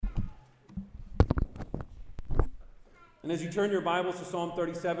And as you turn your Bibles to Psalm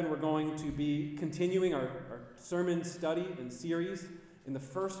 37, we're going to be continuing our sermon study and series in the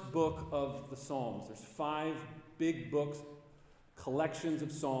first book of the Psalms. There's 5 big books, collections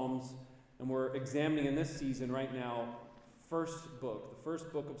of Psalms, and we're examining in this season right now the first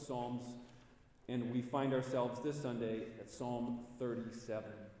book of Psalms, and we find ourselves this Sunday at Psalm 37.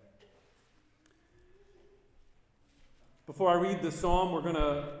 Before I read the psalm, we're going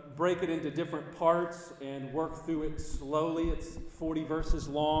to break it into different parts and work through it slowly. It's 40 verses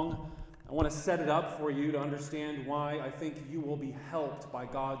long. I want to set it up for you to understand why I think you will be helped by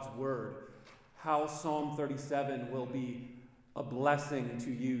God's word, how Psalm 37 will be a blessing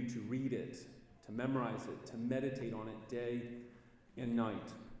to you to read it, to memorize it, to meditate on it day and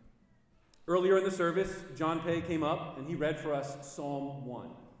night. Earlier in the service, John Pay came up and he read for us Psalm 1.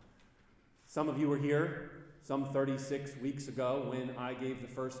 Some of you were here some 36 weeks ago when I gave the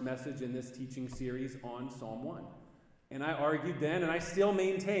first message in this teaching series on Psalm 1. And I argued then, and I still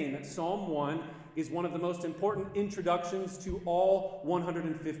maintain, that Psalm 1 is one of the most important introductions to all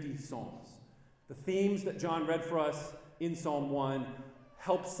 150 Psalms. The themes that John read for us in Psalm 1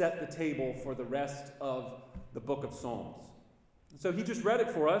 help set the table for the rest of the book of Psalms. So he just read it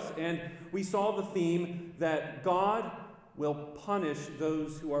for us, and we saw the theme that God will punish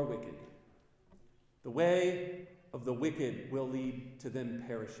those who are wicked. The way of the wicked will lead to them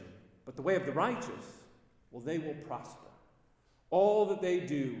perishing, but the way of the righteous, well, they will prosper. All that they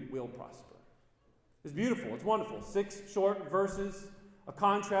do will prosper. It's beautiful. It's wonderful. 6 short verses, a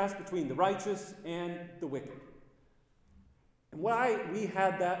contrast between the righteous and the wicked. And why we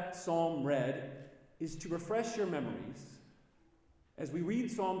had that psalm read is to refresh your memories. As we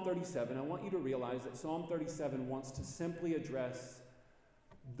read Psalm 37, I want you to realize that Psalm 37 wants to simply address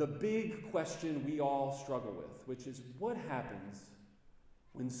the big question we all struggle with, which is what happens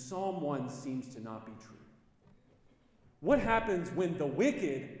when Psalm 1 seems to not be true? What happens when the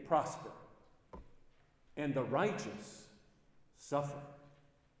wicked prosper and the righteous suffer?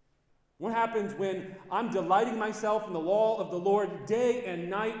 What happens when I'm delighting myself in the law of the Lord day and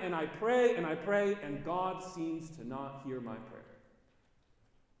night, and I pray, and God seems to not hear my prayer?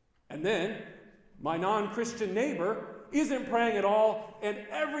 And then my non-Christian neighbor isn't praying at all, and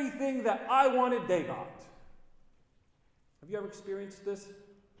everything that I wanted, they got. Have you ever experienced this?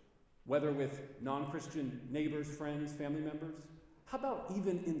 Whether with non-Christian neighbors, friends, family members? How about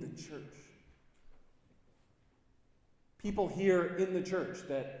even in the church? People here in the church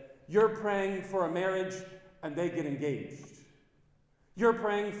that you're praying for a marriage and they get engaged. You're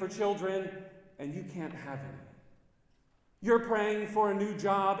praying for children and you can't have any. You're praying for a new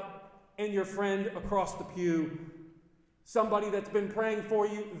job and your friend across the pew, somebody that's been praying for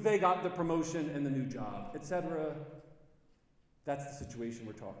you, they got the promotion and the new job, etc. That's the situation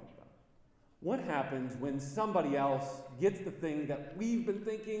we're talking about. What happens when somebody else gets the thing that we've been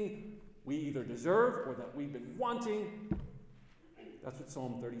thinking we either deserve or that we've been wanting? That's what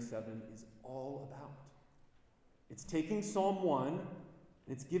Psalm 37 is all about. It's taking Psalm 1, and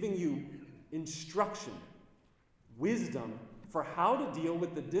it's giving you instruction, wisdom for how to deal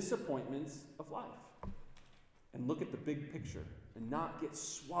with the disappointments of life. And look at the big picture and not get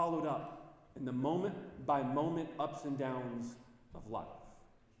swallowed up in the moment-by-moment ups and downs of life.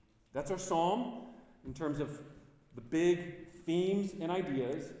 That's our psalm in terms of the big themes and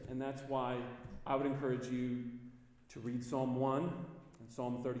ideas, and that's why I would encourage you to read Psalm 1 and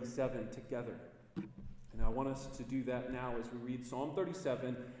Psalm 37 together. And I want us to do that now as we read Psalm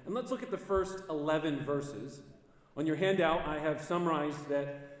 37. And let's look at the first 11 verses. On your handout, I have summarized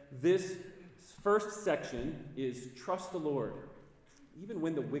that this first section is trust the Lord, even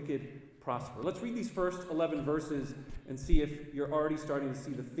when the wicked prosper. Let's read these first 11 verses and see if you're already starting to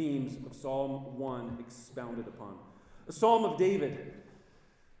see the themes of Psalm 1 expounded upon. A psalm of David.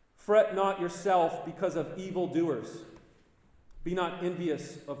 Fret not yourself because of evildoers. Be not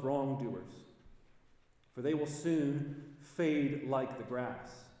envious of wrongdoers, for they will soon fade like the grass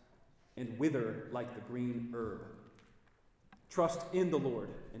and wither like the green herb. Trust in the Lord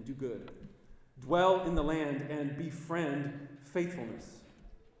and do good. Dwell in the land and befriend faithfulness.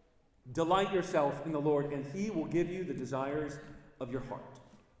 Delight yourself in the Lord, and he will give you the desires of your heart.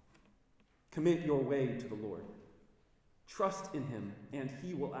 Commit your way to the Lord. Trust in him, and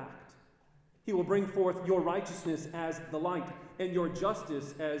he will act. He will bring forth your righteousness as the light, and your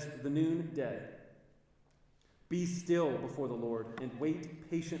justice as the noonday. Be still before the Lord, and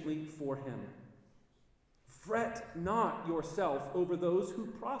wait patiently for him. Fret not yourself over those who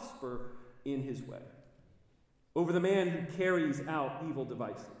prosper in his way, over the man who carries out evil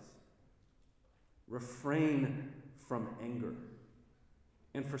devices. Refrain from anger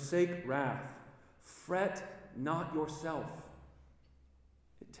and forsake wrath. Fret not yourself.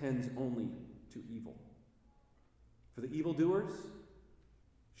 It tends only to evil. For the evildoers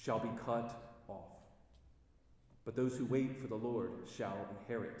shall be cut off, but those who wait for the Lord shall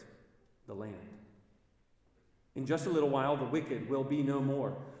inherit the land. In just a little while, the wicked will be no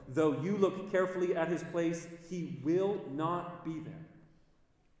more. Though you look carefully at his place, he will not be there.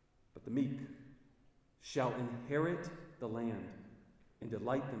 But the meek shall inherit the land and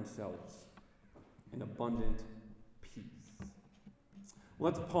delight themselves in abundant peace.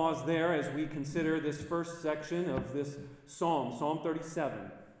 Let's pause there as we consider this first section of this psalm, Psalm 37.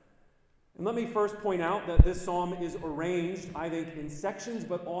 And let me first point out that this psalm is arranged, I think, in sections,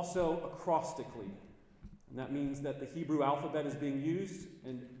 but also acrostically. And that means that the Hebrew alphabet is being used,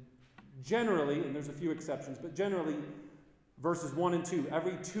 and generally, and there's a few exceptions, but generally, verses 1 and 2,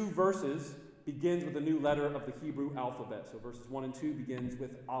 every 2 verses begins with a new letter of the Hebrew alphabet. So verses 1 and 2 begins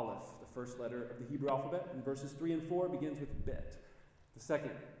with Aleph, the first letter of the Hebrew alphabet, and verses 3 and 4 begins with Bet, the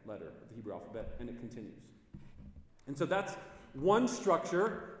second letter of the Hebrew alphabet, and it continues. And so that's one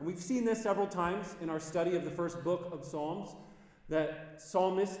structure, and we've seen this several times in our study of the first book of Psalms, that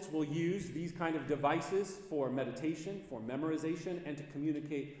psalmists will use these kind of devices for meditation, for memorization, and to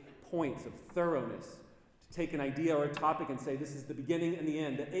communicate points of thoroughness, to take an idea or a topic and say this is the beginning and the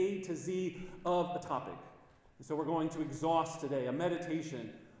end, the A to Z of a topic. And so we're going to exhaust today a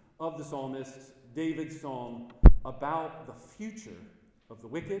meditation of the psalmist, David's psalm, about the future of the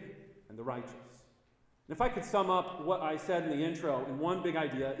wicked and the righteous. And if I could sum up what I said in the intro in one big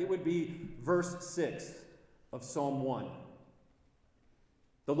idea, it would be verse 6 of Psalm 1.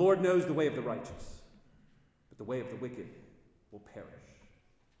 The Lord knows the way of the righteous, but the way of the wicked will perish.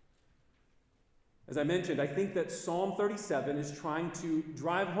 As I mentioned, I think that Psalm 37 is trying to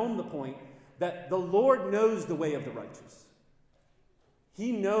drive home the point that the Lord knows the way of the righteous.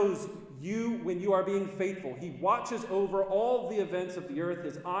 He knows you when you are being faithful. He watches over all the events of the earth.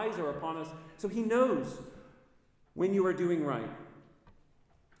 His eyes are upon us, so he knows when you are doing right.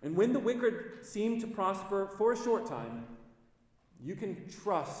 And when the wicked seem to prosper for a short time, you can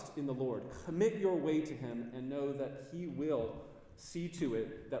trust in the Lord. Commit your way to him and know that he will see to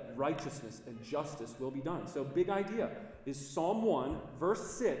it that righteousness and justice will be done. So big idea is Psalm 1,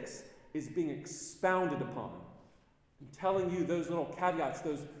 verse 6 is being expounded upon. I'm telling you those little caveats,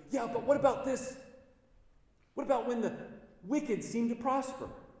 but what about this? What about when the wicked seem to prosper?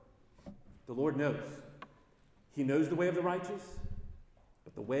 The Lord knows. He knows the way of the righteous,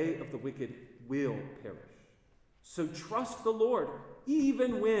 but the way of the wicked will perish. So trust the Lord,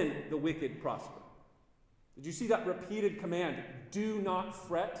 even when the wicked prosper. Did you see that repeated command? Do not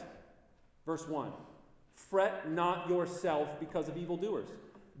fret. Verse 1. Fret not yourself because of evildoers.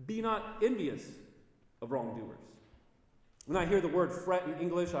 Be not envious of wrongdoers. When I hear the word fret in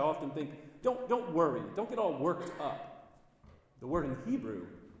English, I often think, don't worry. Don't get all worked up. The word in Hebrew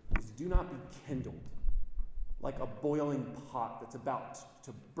is do not be kindled, like a boiling pot that's about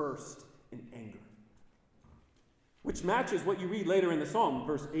to burst in anger. Which matches what you read later in the psalm,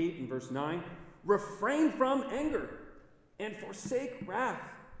 verse 8 and verse 9. Refrain from anger and forsake wrath.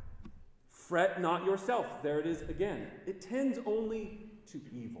 Fret not yourself. There it is again. It tends only to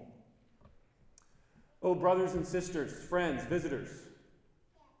evil. Oh, brothers and sisters, friends, visitors,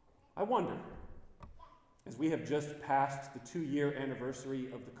 I wonder, as we have just passed the 2-year anniversary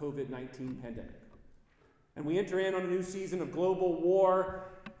of the COVID-19 pandemic, and we enter in on a new season of global war,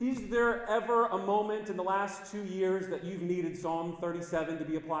 is there ever a moment in the last 2 years that you've needed Psalm 37 to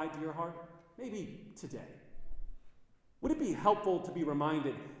be applied to your heart? Maybe today. Would it be helpful to be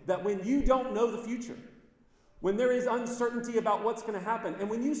reminded that when you don't know the future, when there is uncertainty about what's going to happen, and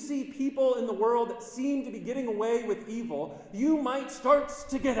when you see people in the world that seem to be getting away with evil, you might start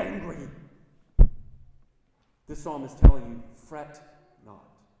to get angry? This psalm is telling you, fret not.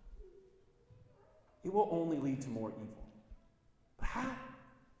 It will only lead to more evil. But how?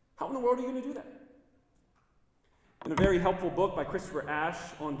 How in the world are you going to do that? In a very helpful book by Christopher Ash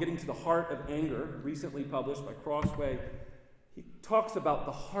on getting to the heart of anger, recently published by Crossway, he talks about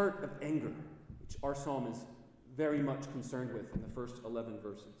the heart of anger, which our psalm is very much concerned with in the first 11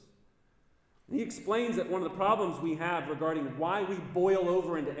 verses. And he explains that one of the problems we have regarding why we boil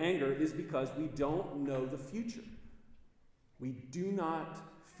over into anger is because we don't know the future. We do not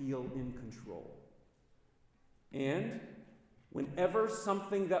feel in control. And whenever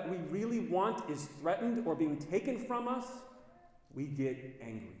something that we really want is threatened or being taken from us, we get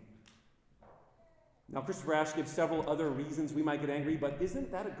angry. Now, Christopher Ash gives several other reasons we might get angry, but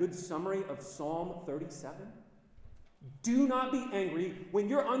isn't that a good summary of Psalm 37? Do not be angry when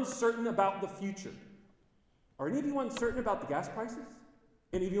you're uncertain about the future. Are any of you uncertain about the gas prices?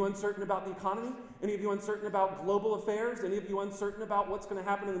 Any of you uncertain about the economy? Any of you uncertain about global affairs? Any of you uncertain about what's going to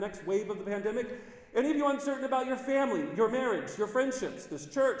happen in the next wave of the pandemic? Any of you uncertain about your family, your marriage, your friendships, this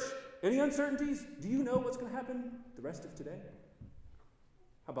church? Any uncertainties? Do you know what's going to happen the rest of today?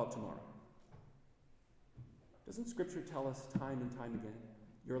 How about tomorrow? Doesn't Scripture tell us time and time again,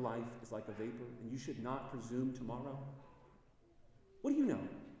 your life is like a vapor, and you should not presume tomorrow? What do you know?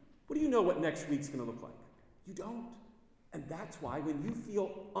 What do you know what next week's going to look like? You don't. And that's why when you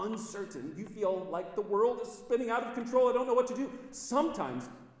feel uncertain, you feel like the world is spinning out of control, I don't know what to do. Sometimes,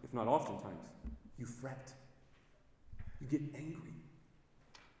 if not oftentimes, you fret. You get angry.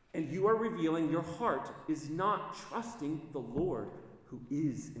 And you are revealing your heart is not trusting the Lord who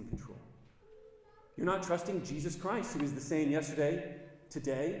is in control. You're not trusting Jesus Christ, who is the same yesterday,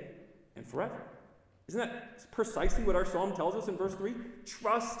 today, and forever. Isn't that precisely what our psalm tells us in verse 3?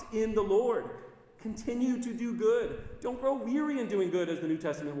 Trust in the Lord. Continue to do good. Don't grow weary in doing good, as the New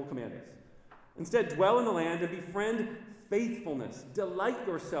Testament will command us. Instead, dwell in the land and befriend faithfulness. Delight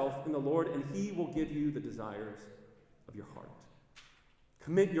yourself in the Lord, and he will give you the desires of your heart.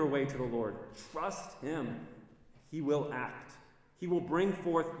 Commit your way to the Lord. Trust him. He will act. He will bring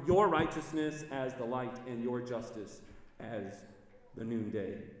forth your righteousness as the light and your justice as the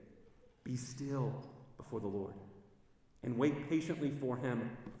noonday. Be still before the Lord and wait patiently for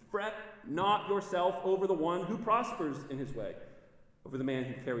him. Fret not yourself over the one who prospers in his way, over the man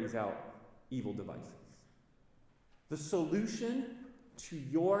who carries out evil devices. The solution to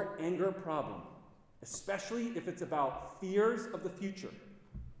your anger problem, especially if it's about fears of the future,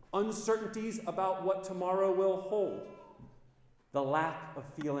 uncertainties about what tomorrow will hold, the lack of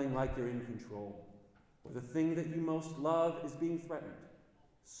feeling like you're in control, or the thing that you most love is being threatened,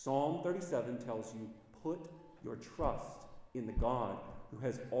 Psalm 37 tells you, put your trust in the God who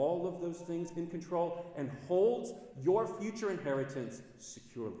has all of those things in control and holds your future inheritance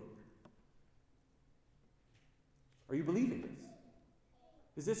securely. Are you believing this?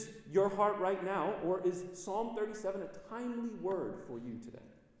 Is this your heart right now, or is Psalm 37 a timely word for you today?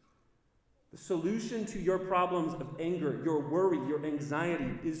 The solution to your problems of anger, your worry, your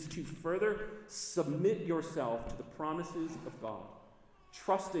anxiety is to further submit yourself to the promises of God,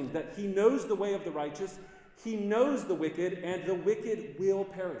 trusting that he knows the way of the righteous, he knows the wicked, and the wicked will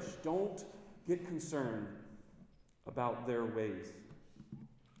perish. Don't get concerned about their ways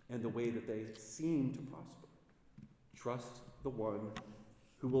and the way that they seem to prosper. Trust the one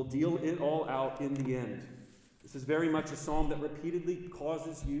who will deal it all out in the end. This is very much a psalm that repeatedly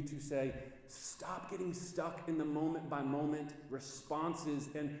causes you to say, stop getting stuck in the moment-by-moment responses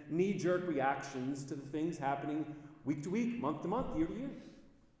and knee-jerk reactions to the things happening week to week, month to month, year to year.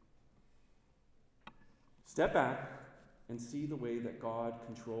 Step back and see the way that God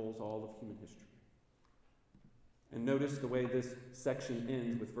controls all of human history. And notice the way this section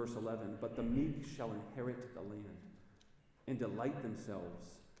ends with verse 11. But the meek shall inherit the land and delight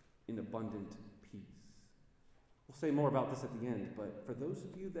themselves in abundant peace. We'll say more about this at the end, but for those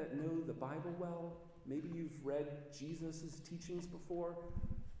of you that know the Bible well, maybe you've read Jesus' teachings before,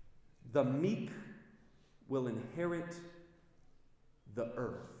 the meek will inherit the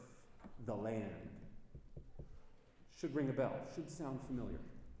earth, the land. Should ring a bell, should sound familiar.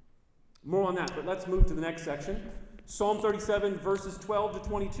 More on that, but let's move to the next section. Psalm 37, verses 12 to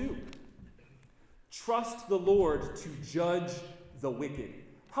 22. Trust the Lord to judge the wicked.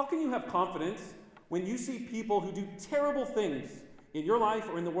 How can you have confidence when you see people who do terrible things in your life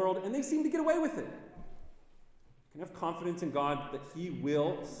or in the world and they seem to get away with it? You can have confidence in God that he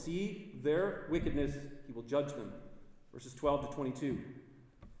will see their wickedness, he will judge them. Verses 12 to 22.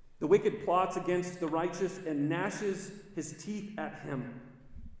 The wicked plots against the righteous and gnashes his teeth at him.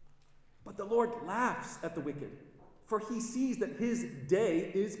 But the Lord laughs at the wicked, for he sees that his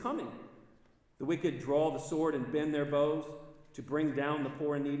day is coming. The wicked draw the sword and bend their bows to bring down the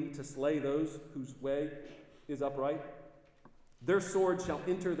poor and needy, to slay those whose way is upright. Their sword shall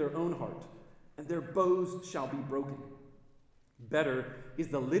enter their own heart, and their bows shall be broken. Better is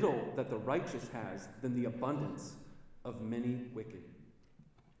the little that the righteous has than the abundance of many wicked.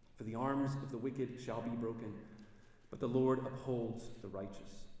 For the arms of the wicked shall be broken, but the Lord upholds the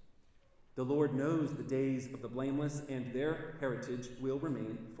righteous. The Lord knows the days of the blameless, and their heritage will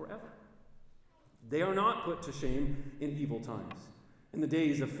remain forever. They are not put to shame in evil times. In the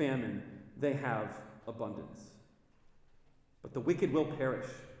days of famine, they have abundance. But the wicked will perish.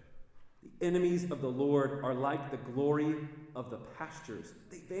 The enemies of the Lord are like the glory of the pastures.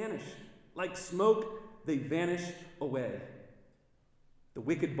 They vanish. Like smoke, they vanish away. The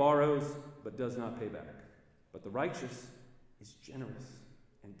wicked borrows, but does not pay back. But the righteous is generous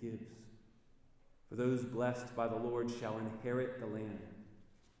and gives. For those blessed by the Lord shall inherit the land,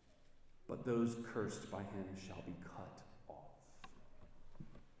 but those cursed by him shall be cut off.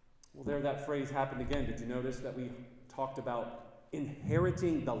 Well, there that phrase happened again. Did you notice that we talked about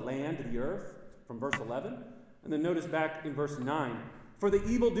inheriting the land, the earth, from verse 11? And then notice back in verse 9, for the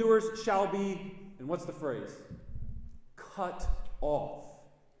evildoers shall be, and what's the phrase? Cut off.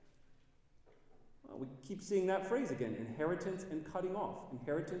 Well, we keep seeing that phrase again, inheritance and cutting off.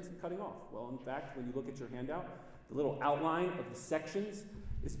 Inheritance and cutting off. Well, in fact, when you look at your handout, the little outline of the sections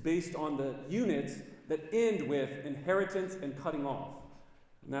is based on the units that end with inheritance and cutting off.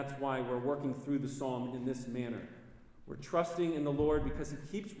 And that's why we're working through the psalm in this manner. We're trusting in the Lord because he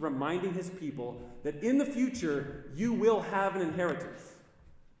keeps reminding his people that in the future you will have an inheritance.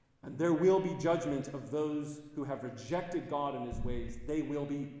 And there will be judgment of those who have rejected God and his ways. They will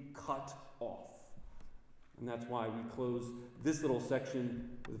be cut off. And that's why we close this little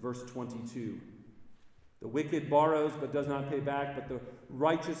section with verse 22. The wicked borrows but does not pay back, but the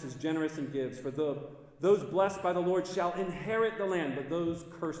righteous is generous and gives. For those blessed by the Lord shall inherit the land, but those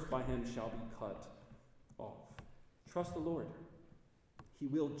cursed by him shall be cut off. Trust the Lord. He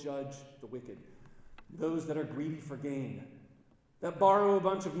will judge the wicked. Those that are greedy for gain, that borrow a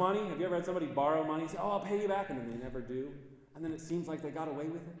bunch of money. Have you ever had somebody borrow money and say, oh, I'll pay you back, and then they never do? And then it seems like they got away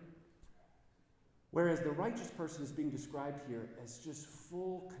with it. Whereas the righteous person is being described here as just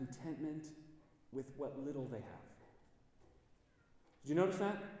full contentment with what little they have. Did you notice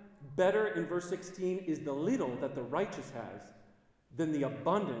that? Better in verse 16 is the little that the righteous has than the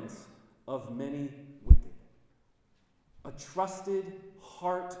abundance of many wicked. A trusted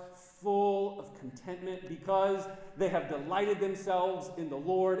heart full of contentment because they have delighted themselves in the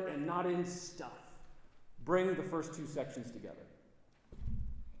Lord and not in stuff. Bring the first two sections together.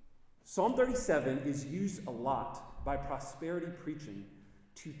 Psalm 37 is used a lot by prosperity preaching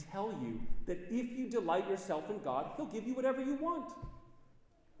to tell you that if you delight yourself in God, he'll give you whatever you want.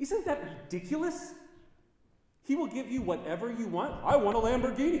 Isn't that ridiculous? He will give you whatever you want. I want a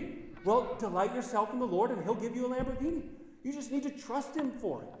Lamborghini. Well, delight yourself in the Lord and he'll give you a Lamborghini. You just need to trust him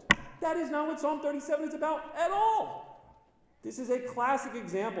for it. That is not what Psalm 37 is about at all. This is a classic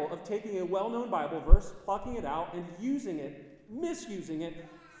example of taking a well-known Bible verse, plucking it out, and using it, misusing it,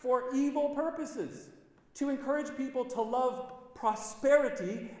 for evil purposes. To encourage people to love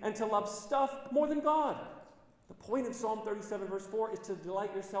prosperity and to love stuff more than God. The point of Psalm 37 verse 4 is to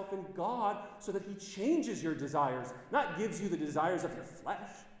delight yourself in God so that he changes your desires, not gives you the desires of your flesh.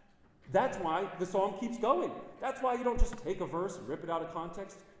 That's why the psalm keeps going. That's why you don't just take a verse and rip it out of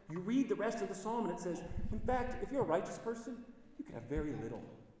context. You read the rest of the psalm and it says, in fact, if you're a righteous person, you can have very little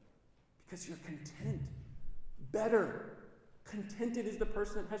because you're content. Better. Contented is the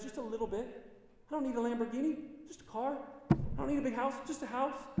person that has just a little bit. I don't need a Lamborghini, just a car. I don't need a big house, just a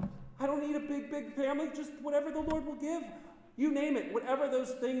house. I don't need a big family, just whatever the Lord will give. You name it, whatever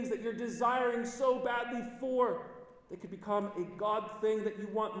those things that you're desiring so badly for, they could become a God thing that you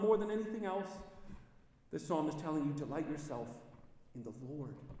want more than anything else. This psalm is telling you, delight yourself in the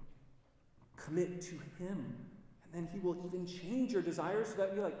Lord. Commit to him. And then he will even change your desires so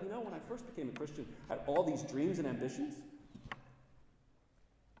that you're like, when I first became a Christian, I had all these dreams and ambitions.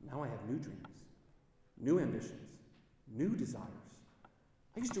 Now I have new dreams, new ambitions, new desires.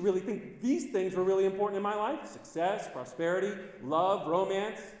 I used to really think these things were really important in my life. Success, prosperity, love,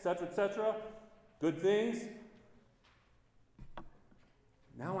 romance, etc., good things.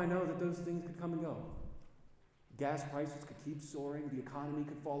 Now I know that those things could come and go. Gas prices could keep soaring. The economy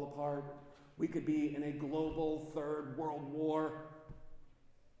could fall apart. We could be in a global third world war.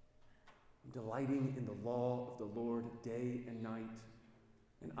 I'm delighting in the law of the Lord day and night.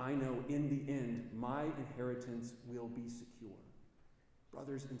 And I know in the end, my inheritance will be secure.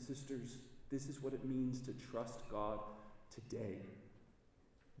 Brothers and sisters, this is what it means to trust God today.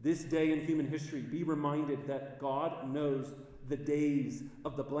 This day in human history, be reminded that God knows the days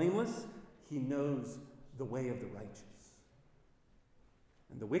of the blameless. He knows the way of the righteous.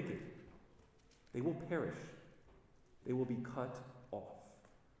 And the wicked, they will perish. They will be cut off.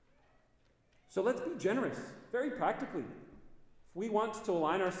 So let's be generous, very practically. If we want to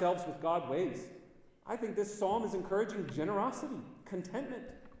align ourselves with God's ways, I think this psalm is encouraging generosity, contentment.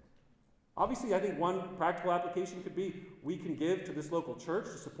 Obviously, I think one practical application could be we can give to this local church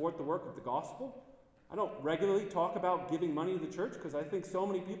to support the work of the gospel. I don't regularly talk about giving money to the church because I think so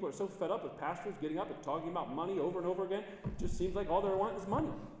many people are so fed up with pastors getting up and talking about money over and over again. It just seems like all they want is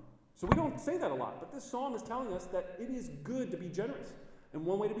money. So we don't say that a lot, but this psalm is telling us that it is good to be generous. And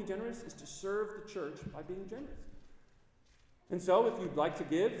one way to be generous is to serve the church by being generous. And so if you'd like to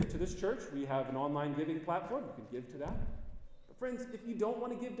give to this church, we have an online giving platform. You can give to that. But friends, if you don't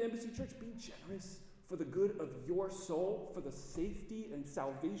want to give to Embassy Church, be generous for the good of your soul, for the safety and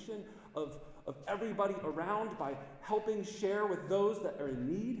salvation of everybody around by helping share with those that are in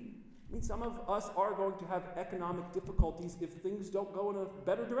need. I mean, some of us are going to have economic difficulties if things don't go in a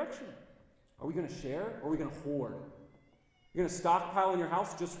better direction. Are we going to share or are we going to hoard? You're going to stockpile in your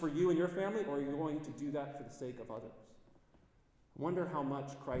house just for you and your family, or are you going to do that for the sake of others? I wonder how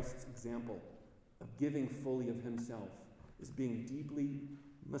much Christ's example of giving fully of himself is being deeply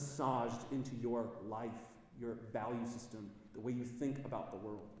massaged into your life, your value system, the way you think about the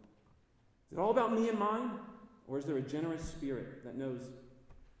world. Is it all about me and mine? Or is there a generous spirit that knows,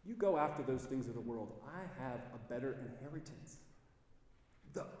 you go after those things of the world, I have a better inheritance.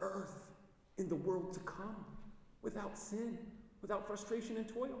 The earth in the world to come, without sin, without frustration and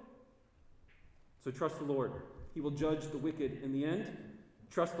toil. So trust the Lord. He will judge the wicked in the end.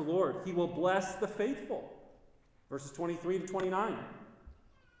 Trust the Lord. He will bless the faithful. Verses 23 to 29.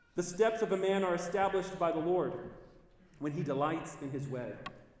 The steps of a man are established by the Lord when he delights in his way.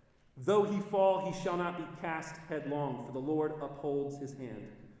 Though he fall, he shall not be cast headlong, for the Lord upholds his hand.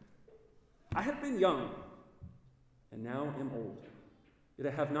 I have been young, and now am old. Yet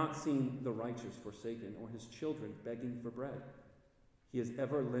I have not seen the righteous forsaken, or his children begging for bread. He is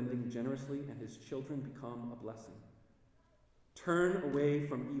ever lending generously, and his children become a blessing. Turn away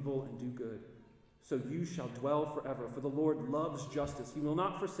from evil and do good, so you shall dwell forever. For the Lord loves justice. He will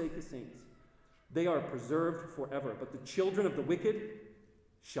not forsake his saints. They are preserved forever, but the children of the wicked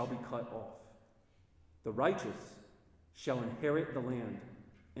shall be cut off. The righteous shall inherit the land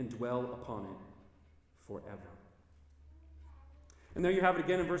and dwell upon it forever. And there you have it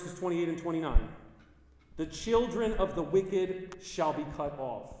again in verses 28 and 29. The children of the wicked shall be cut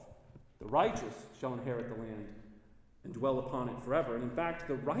off. The righteous shall inherit the land and dwell upon it forever. And in fact,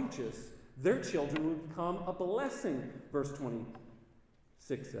 the righteous, their children will become a blessing, verse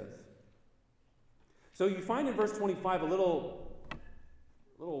 26 says. So you find in verse 25 a little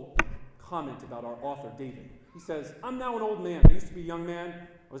comment about our author, David. He says, I'm now an old man. I used to be a young man.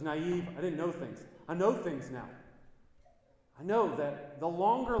 I was naive. I didn't know things. I know things now. I know that the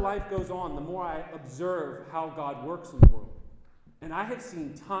longer life goes on, the more I observe how God works in the world. And I have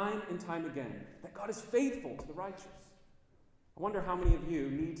seen time and time again that God is faithful to the righteous. I wonder how many of you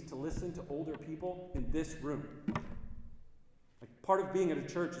need to listen to older people in this room. Like, part of being at a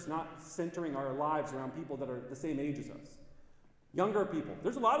church is not centering our lives around people that are the same age as us. Younger people.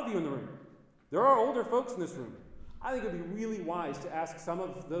 There's a lot of you in the room. There are older folks in this room. I think it would be really wise to ask some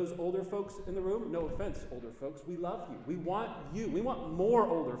of those older folks in the room, no offense, older folks, we love you. We want you. We want more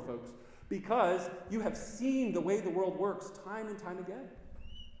older folks because you have seen the way the world works time and time again.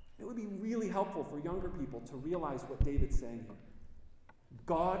 It would be really helpful for younger people to realize what David's saying here.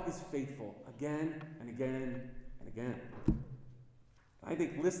 God is faithful again and again and again. I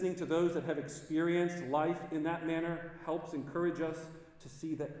think listening to those that have experienced life in that manner helps encourage us to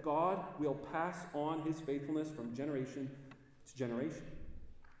see that God will pass on his faithfulness from generation to generation.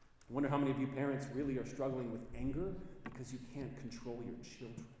 I wonder how many of you parents really are struggling with anger because you can't control your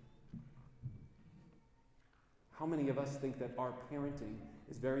children. How many of us think that our parenting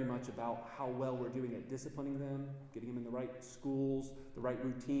is very much about how well we're doing at disciplining them, getting them in the right schools, the right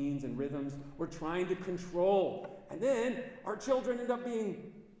routines and rhythms. We're trying to control. And then our children end up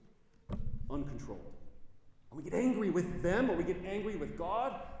being uncontrolled. And we get angry with them, or we get angry with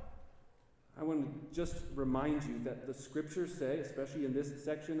God. I want to just remind you that the scriptures say, especially in this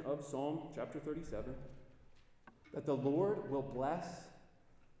section of Psalm chapter 37, that the Lord will bless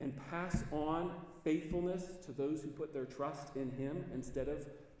and pass on faithfulness to those who put their trust in him instead of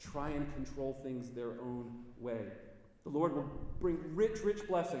try and control things their own way. The Lord will bring rich, rich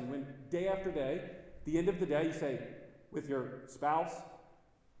blessing when day after day, the end of the day, you say, with your spouse,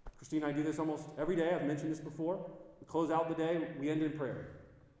 Christine and I do this almost every day. I've mentioned this before. We close out the day, we end in prayer.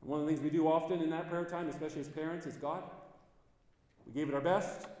 And one of the things we do often in that prayer time, especially as parents, is God, we gave it our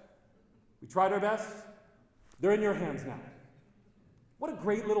best. We tried our best. They're in your hands now. What a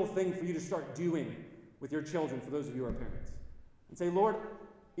great little thing for you to start doing with your children, for those of you who are parents. And say, Lord,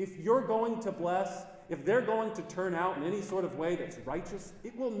 if you're going to bless, if they're going to turn out in any sort of way that's righteous,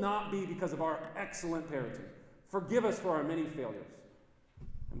 it will not be because of our excellent parenting. Forgive us for our many failures.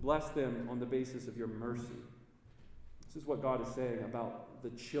 And bless them on the basis of your mercy. This is what God is saying about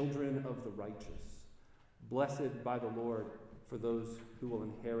the children of the righteous. Blessed by the Lord for those who will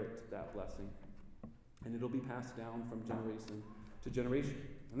inherit that blessing. And it'll be passed down from generation to generation.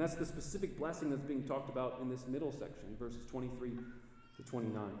 And that's the specific blessing that's being talked about in this middle section, verses 23 to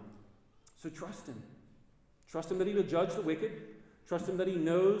 29. So trust him. Trust him that he will judge the wicked. Trust him that he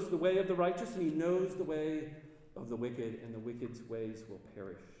knows the way of the righteous, and he knows the way of the wicked, and the wicked's ways will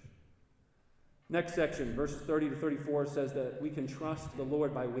perish. Next section, verses 30 to 34, says that we can trust the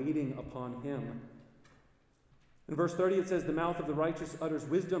Lord by waiting upon him. In verse 30, it says, "The mouth of the righteous utters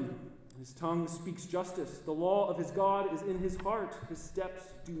wisdom. His tongue speaks justice. The law of his God is in his heart. His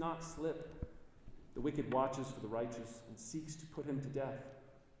steps do not slip. The wicked watches for the righteous and seeks to put him to death.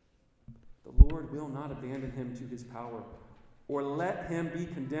 The Lord will not abandon him to his power, or let him be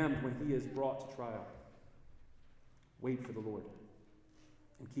condemned when he is brought to trial. Wait for the Lord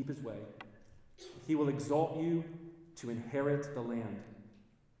and keep his way. He will exalt you to inherit the land.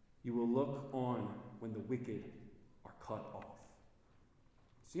 You will look on when the wicked are cut off."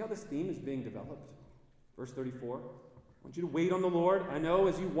 See how this theme is being developed? Verse 34. I want you to wait on the Lord. I know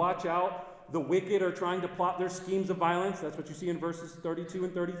as you watch out, the wicked are trying to plot their schemes of violence. That's what you see in verses 32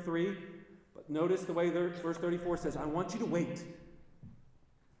 and 33. But notice the way verse 34 says, I want you to wait. I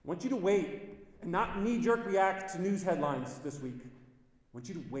want you to wait and not knee-jerk react to news headlines this week. I want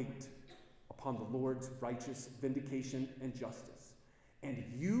you to wait upon the Lord's righteous vindication and justice. And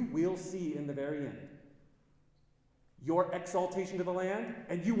you will see in the very end your exaltation to the land,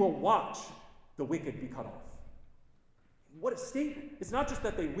 and you will watch the wicked be cut off. What a statement. It's not just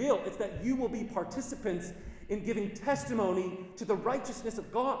that they will, it's that you will be participants in giving testimony to the righteousness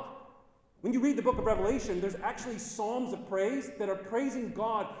of God. When you read the book of Revelation, there's actually psalms of praise that are praising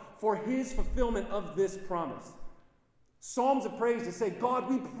God for his fulfillment of this promise. Psalms of praise to say, God,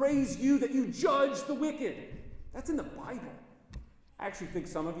 we praise you that you judge the wicked. That's in the Bible. I actually think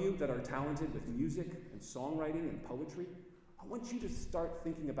some of you that are talented with music and songwriting and poetry, I want you to start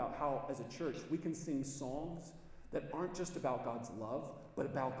thinking about how, as a church, we can sing songs that aren't just about God's love, but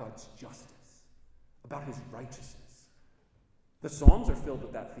about God's justice, about his righteousness. The Psalms are filled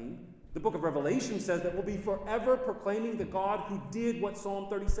with that theme. The book of Revelation says that we'll be forever proclaiming the God who did what Psalm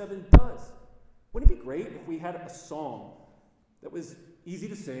 37 does. Wouldn't it be great if we had a song that was easy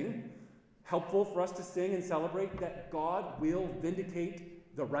to sing, helpful for us to sing and celebrate, that God will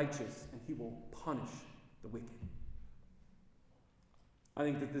vindicate the righteous and he will punish the wicked? I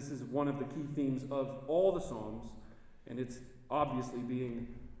think that this is one of the key themes of all the Psalms, and it's obviously being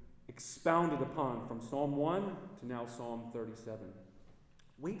expounded upon from Psalm 1 to now Psalm 37.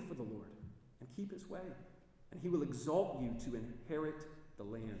 Wait for the Lord and keep his way, and he will exalt you to inherit the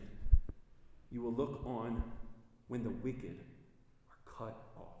land. You will look on when the wicked are cut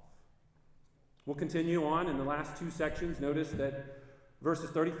off. We'll continue on in the last two sections. Notice that verses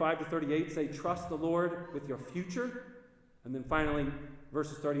 35 to 38 say, trust the Lord with your future. And then finally,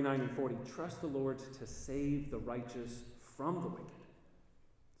 verses 39 and 40, trust the Lord to save the righteous from the wicked.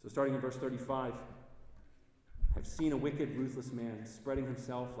 So starting in verse 35, I've seen a wicked, ruthless man spreading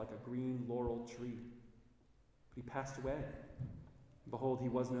himself like a green laurel tree. But he passed away. Behold, he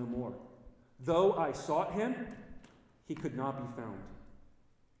was no more. Though I sought him, he could not be found.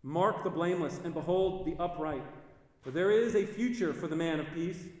 Mark the blameless, and behold the upright. For there is a future for the man of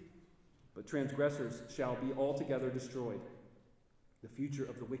peace, but transgressors shall be altogether destroyed. The future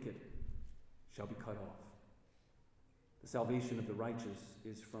of the wicked shall be cut off. The salvation of the righteous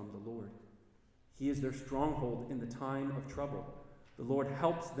is from the Lord. He is their stronghold in the time of trouble. The Lord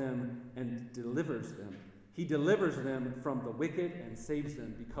helps them and delivers them. He delivers them from the wicked and saves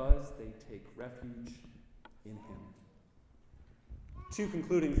them because they take refuge in him. Two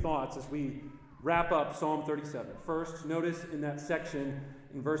concluding thoughts as we wrap up Psalm 37. First, notice in that section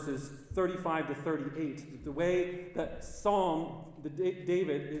in verses 35 to 38, the way that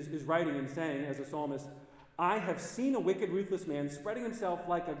David is writing and saying as a psalmist, I have seen a wicked, ruthless man spreading himself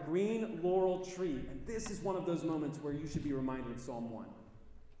like a green laurel tree. And this is one of those moments where you should be reminded of Psalm 1.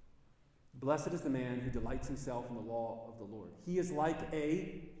 Blessed is the man who delights himself in the law of the Lord. He is like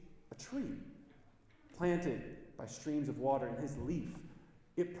a tree planted by streams of water, and his leaf,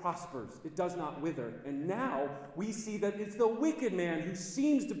 it prospers, it does not wither. And now we see that it's the wicked man who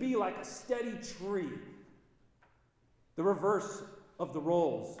seems to be like a steady tree. The reverse of the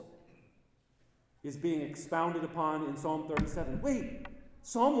roles is being expounded upon in Psalm 37. Wait,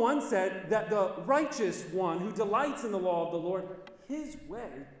 Psalm 1 said that the righteous one who delights in the law of the Lord, his way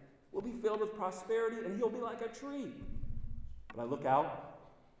will be filled with prosperity and he'll be like a tree. But I look out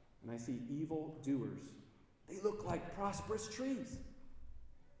and I see evil doers. They look like prosperous trees.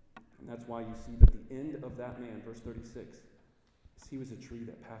 And that's why you see that the end of that man, verse 36, is he was a tree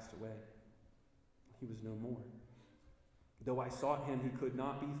that passed away. He was no more. Though I sought him, he could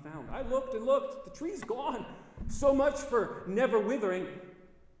not be found. I looked and looked. The tree's gone. So much for never withering.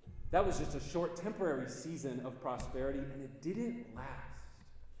 That was just a short, temporary season of prosperity, and it didn't last.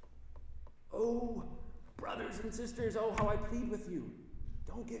 Oh, brothers and sisters, oh, how I plead with you.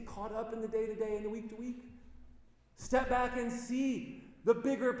 Don't get caught up in the day-to-day and the week-to-week. Step back and see the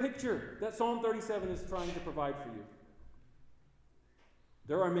bigger picture that Psalm 37 is trying to provide for you.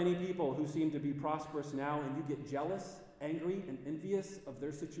 There are many people who seem to be prosperous now, and you get jealous, angry, and envious of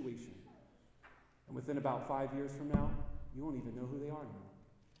their situation. And within about 5 years from now, you won't even know who they are anymore.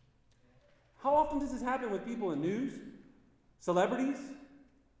 How often does this happen with people in news? Celebrities?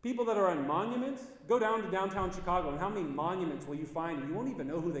 People that are on monuments? Go down to downtown Chicago, and how many monuments will you find? And you won't even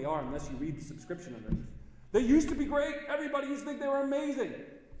know who they are unless you read the subscription underneath. They used to be great. Everybody used to think they were amazing.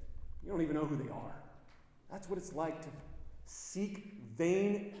 You don't even know who they are. That's what it's like to seek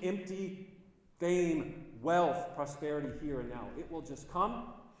vain, empty fame, wealth, prosperity here and now. It will just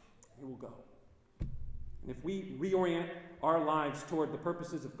come, it will go. And if we reorient our lives toward the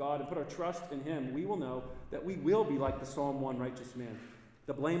purposes of God and put our trust in Him, we will know that we will be like the Psalm 1 righteous man,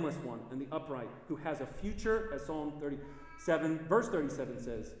 the blameless one and the upright, who has a future, as Psalm 37, verse 37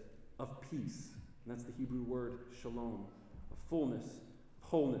 says, of peace. And that's the Hebrew word shalom, of fullness, of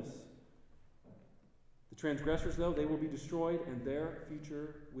wholeness. The transgressors, though, they will be destroyed, and their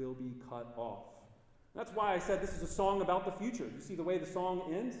future will be cut off. That's why I said this is a song about the future. You see the way the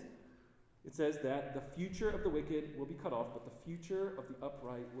song ends? It says that the future of the wicked will be cut off, but the future of the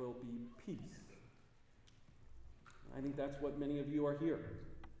upright will be peace. I think that's what many of you are here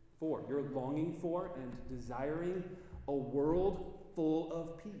for. You're longing for and desiring a world full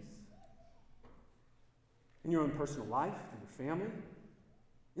of peace. In your own personal life, in your family,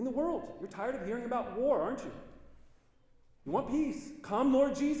 in the world. You're tired of hearing about war, aren't you? You want peace. Come,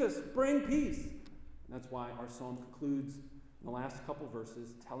 Lord Jesus, bring peace. And that's why our psalm concludes in the last couple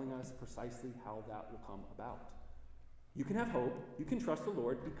verses telling us precisely how that will come about. You can have hope. You can trust the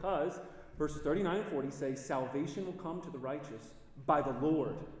Lord because verses 39 and 40 say, salvation will come to the righteous by the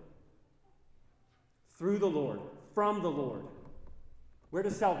Lord, through the Lord, from the Lord. Where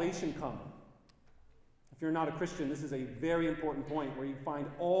does salvation come? If you're not a Christian, this is a very important point where you find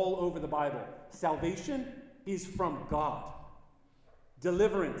all over the Bible. Salvation is from God.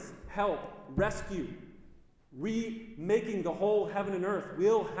 Deliverance, help, rescue, remaking the whole heaven and earth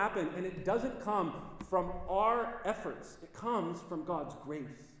will happen, and it doesn't come from our efforts. It comes from God's grace.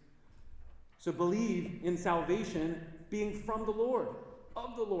 So believe in salvation being from the Lord,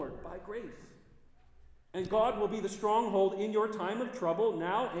 of the Lord, by grace. And God will be the stronghold in your time of trouble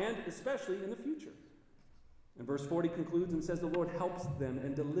now and especially in the future. And verse 40 concludes and says the Lord helps them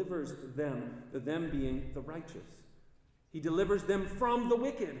and delivers them, the them being the righteous. He delivers them from the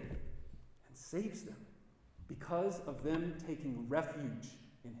wicked and saves them because of them taking refuge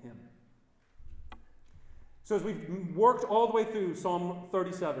in Him. So as we've worked all the way through Psalm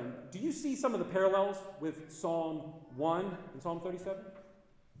 37, do you see some of the parallels with Psalm 1 and Psalm 37?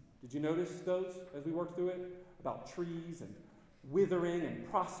 Did you notice those as we worked through it? About trees and withering and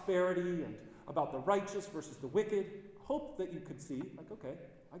prosperity and about the righteous versus the wicked. Hope that you could see, like, okay,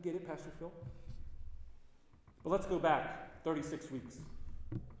 I get it, Pastor Phil. But let's go back 36 weeks.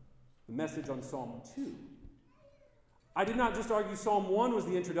 The message on Psalm 2. I did not just argue Psalm 1 was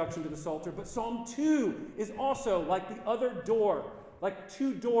the introduction to the Psalter, but Psalm 2 is also like the other door, like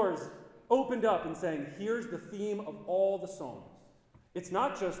two doors opened up and saying, here's the theme of all the Psalms. It's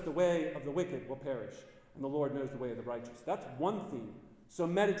not just the way of the wicked will perish, and the Lord knows the way of the righteous. That's one theme. So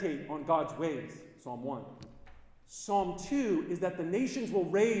meditate on God's ways, Psalm 1. Psalm 2 is that the nations will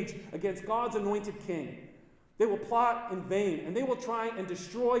rage against God's anointed king. They will plot in vain, and they will try and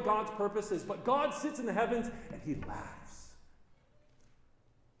destroy God's purposes. But God sits in the heavens, and He laughs.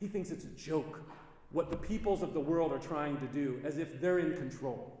 He thinks it's a joke what the peoples of the world are trying to do, as if they're in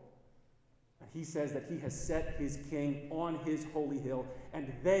control. And He says that He has set His king on His holy hill,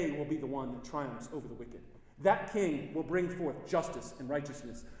 and they will be the one that triumphs over the wicked. That king will bring forth justice and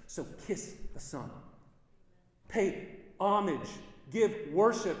righteousness. So kiss the Son. Pay homage. Give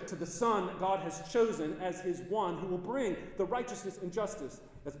worship to the Son that God has chosen as His one who will bring the righteousness and justice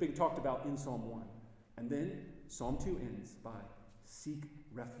that's being talked about in Psalm 1. And then Psalm 2 ends by seek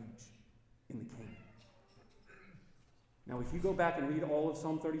refuge in the King. Now, if you go back and read all of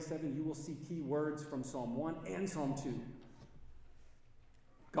Psalm 37, you will see key words from Psalm 1 and Psalm 2.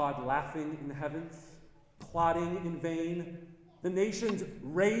 God laughing in the heavens, plotting in vain, the nations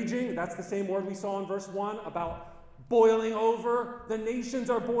raging. That's the same word we saw in verse 1 about boiling over. The nations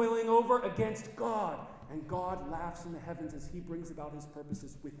are boiling over against God. And God laughs in the heavens as He brings about His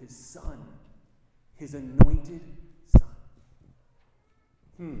purposes with His Son, His anointed Son.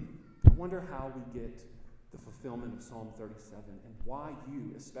 I wonder how we get the fulfillment of Psalm 37 and why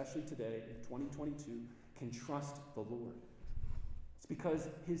you, especially today in 2022, can trust the Lord. It's because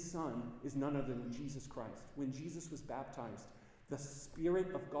His Son is none other than Jesus Christ. When Jesus was baptized, the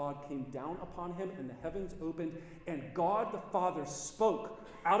Spirit of God came down upon him, and the heavens opened, and God the Father spoke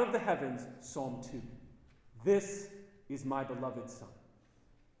out of the heavens, Psalm 2. This is my beloved Son.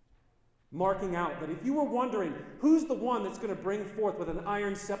 Marking out that if you were wondering who's the one that's going to bring forth with an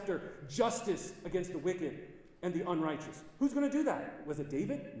iron scepter justice against the wicked and the unrighteous, who's going to do that? Was it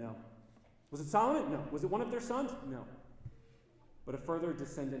David? No. Was it Solomon? No. Was it one of their sons? No. But a further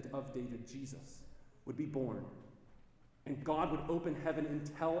descendant of David, Jesus, would be born. And God would open heaven and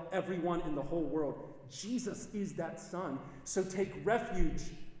tell everyone in the whole world, Jesus is that Son. So take refuge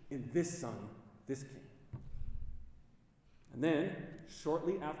in this Son, this King. And then,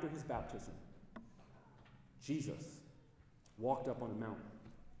 shortly after his baptism, Jesus walked up on a mountain,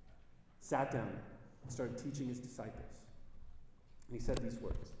 sat down, and started teaching his disciples. And he said these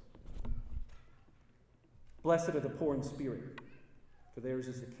words: "Blessed are the poor in spirit, for theirs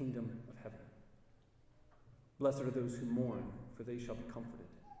is the kingdom of heaven. Blessed are those who mourn, for they shall be comforted.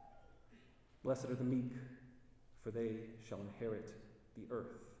 Blessed are the meek, for they shall inherit the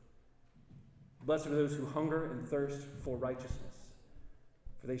earth. Blessed are those who hunger and thirst for righteousness,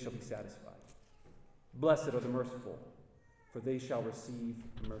 for they shall be satisfied. Blessed are the merciful, for they shall receive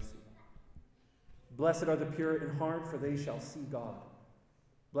mercy. Blessed are the pure in heart, for they shall see God.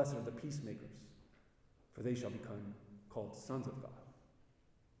 Blessed are the peacemakers, for they shall become called sons of God.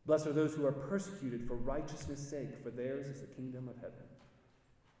 Blessed are those who are persecuted for righteousness' sake, for theirs is the kingdom of heaven.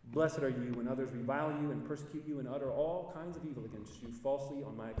 Blessed are you when others revile you and persecute you and utter all kinds of evil against you falsely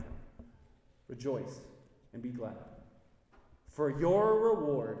on my account. Rejoice and be glad, for your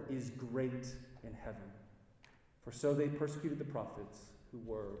reward is great in heaven. For so they persecuted the prophets who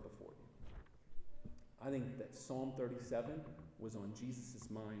were before you." I think that Psalm 37 was on Jesus'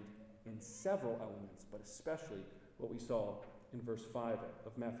 mind in several elements, but especially what we saw in verse 5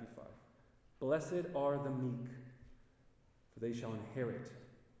 of Matthew 5. Blessed are the meek, for they shall inherit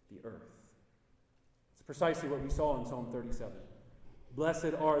the earth. It's precisely what we saw in Psalm 37.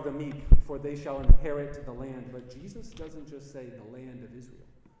 Blessed are the meek, for they shall inherit the land. But Jesus doesn't just say the land of Israel.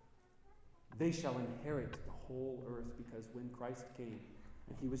 They shall inherit the whole earth, because when Christ came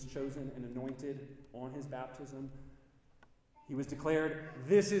and he was chosen and anointed on his baptism, he was declared,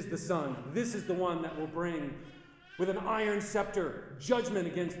 this is the Son, this is the one that will bring with an iron scepter judgment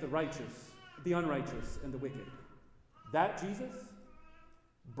against the righteous, the unrighteous, and the wicked. That Jesus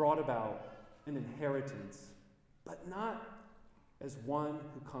brought about an inheritance, but not as one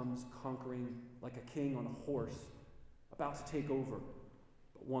who comes conquering like a king on a horse, about to take over,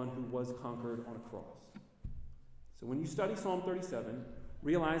 but one who was conquered on a cross. So when you study Psalm 37,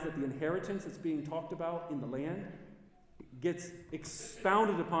 realize that the inheritance that's being talked about in the land gets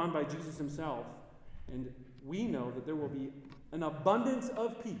expounded upon by Jesus himself, and we know that there will be an abundance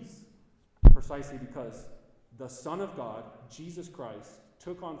of peace precisely because the Son of God, Jesus Christ,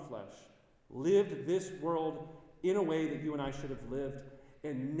 took on flesh, lived this world in a way that you and I should have lived,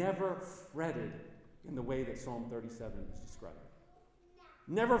 and never fretted in the way that Psalm 37 is describing.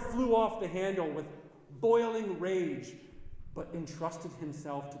 Never flew off the handle with boiling rage, but entrusted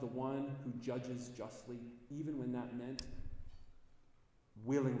himself to the one who judges justly, even when that meant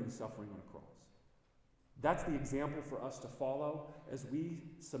willingly suffering on a cross. That's the example for us to follow as we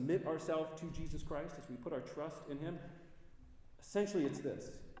submit ourselves to Jesus Christ, as we put our trust in him. Essentially, it's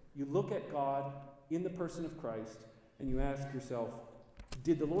this. You look at God in the person of Christ, and you ask yourself,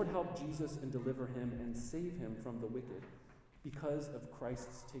 did the Lord help Jesus and deliver him and save him from the wicked because of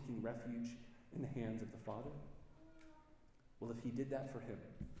Christ's taking refuge in the hands of the Father? Well, if he did that for him,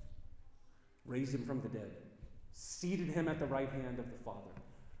 raised him from the dead, seated him at the right hand of the Father,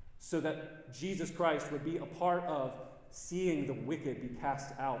 so that Jesus Christ would be a part of seeing the wicked be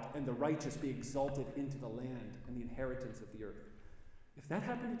cast out and the righteous be exalted into the land and the inheritance of the earth. If that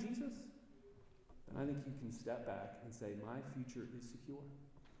happened to Jesus, then I think you can step back and say, my future is secure.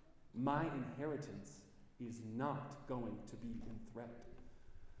 My inheritance is not going to be in threat.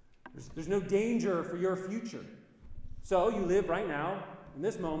 There's no danger for your future. So you live right now, in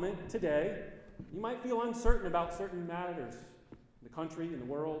this moment, today. You might feel uncertain about certain matters in the country, in the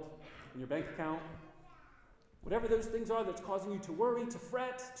world, in your bank account. Whatever those things are that's causing you to worry, to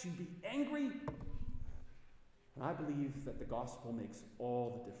fret, to be angry. And I believe that the gospel makes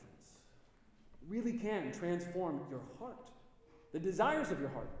all the difference. It really can transform your heart. The desires of your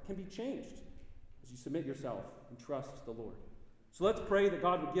heart can be changed as you submit yourself and trust the Lord. So let's pray that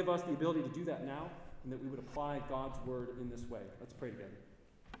God would give us the ability to do that now, and that we would apply God's word in this way. Let's pray together.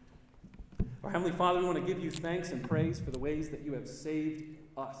 Our Heavenly Father, we want to give you thanks and praise for the ways that you have saved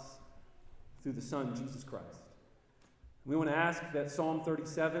us through the Son, Jesus Christ. We want to ask that Psalm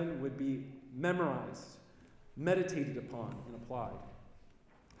 37 would be memorized meditated upon and applied.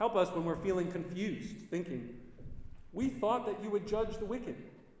 Help us when we're feeling confused, thinking, we thought that you would judge the wicked.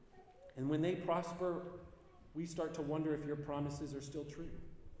 And when they prosper, we start to wonder if your promises are still true.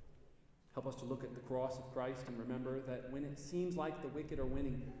 Help us to look at the cross of Christ and remember that when it seems like the wicked are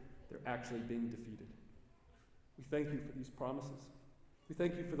winning, they're actually being defeated. We thank you for these promises. We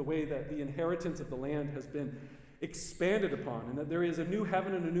thank you for the way that the inheritance of the land has been expanded upon, and that there is a new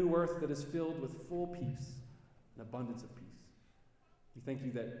heaven and a new earth that is filled with full peace and abundance of peace. We thank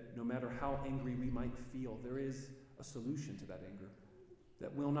you that no matter how angry we might feel, there is a solution to that anger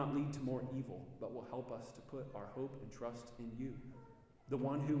that will not lead to more evil, but will help us to put our hope and trust in you, the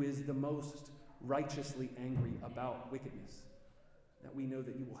one who is the most righteously angry about wickedness, that we know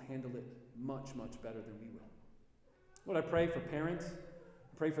that you will handle it much, much better than we will. Lord, I pray for parents.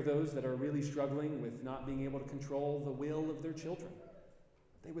 I pray for those that are really struggling with not being able to control the will of their children.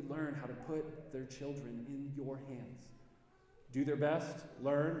 They would learn how to put their children in your hands. Do their best,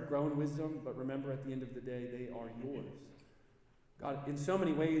 learn, grow in wisdom, but remember at the end of the day, they are yours. God, in so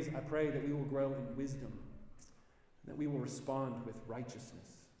many ways, I pray that we will grow in wisdom, that we will respond with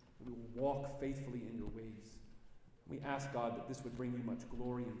righteousness, that we will walk faithfully in your ways. We ask, God, that this would bring you much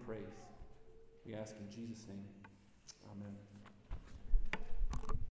glory and praise. We ask in Jesus' name.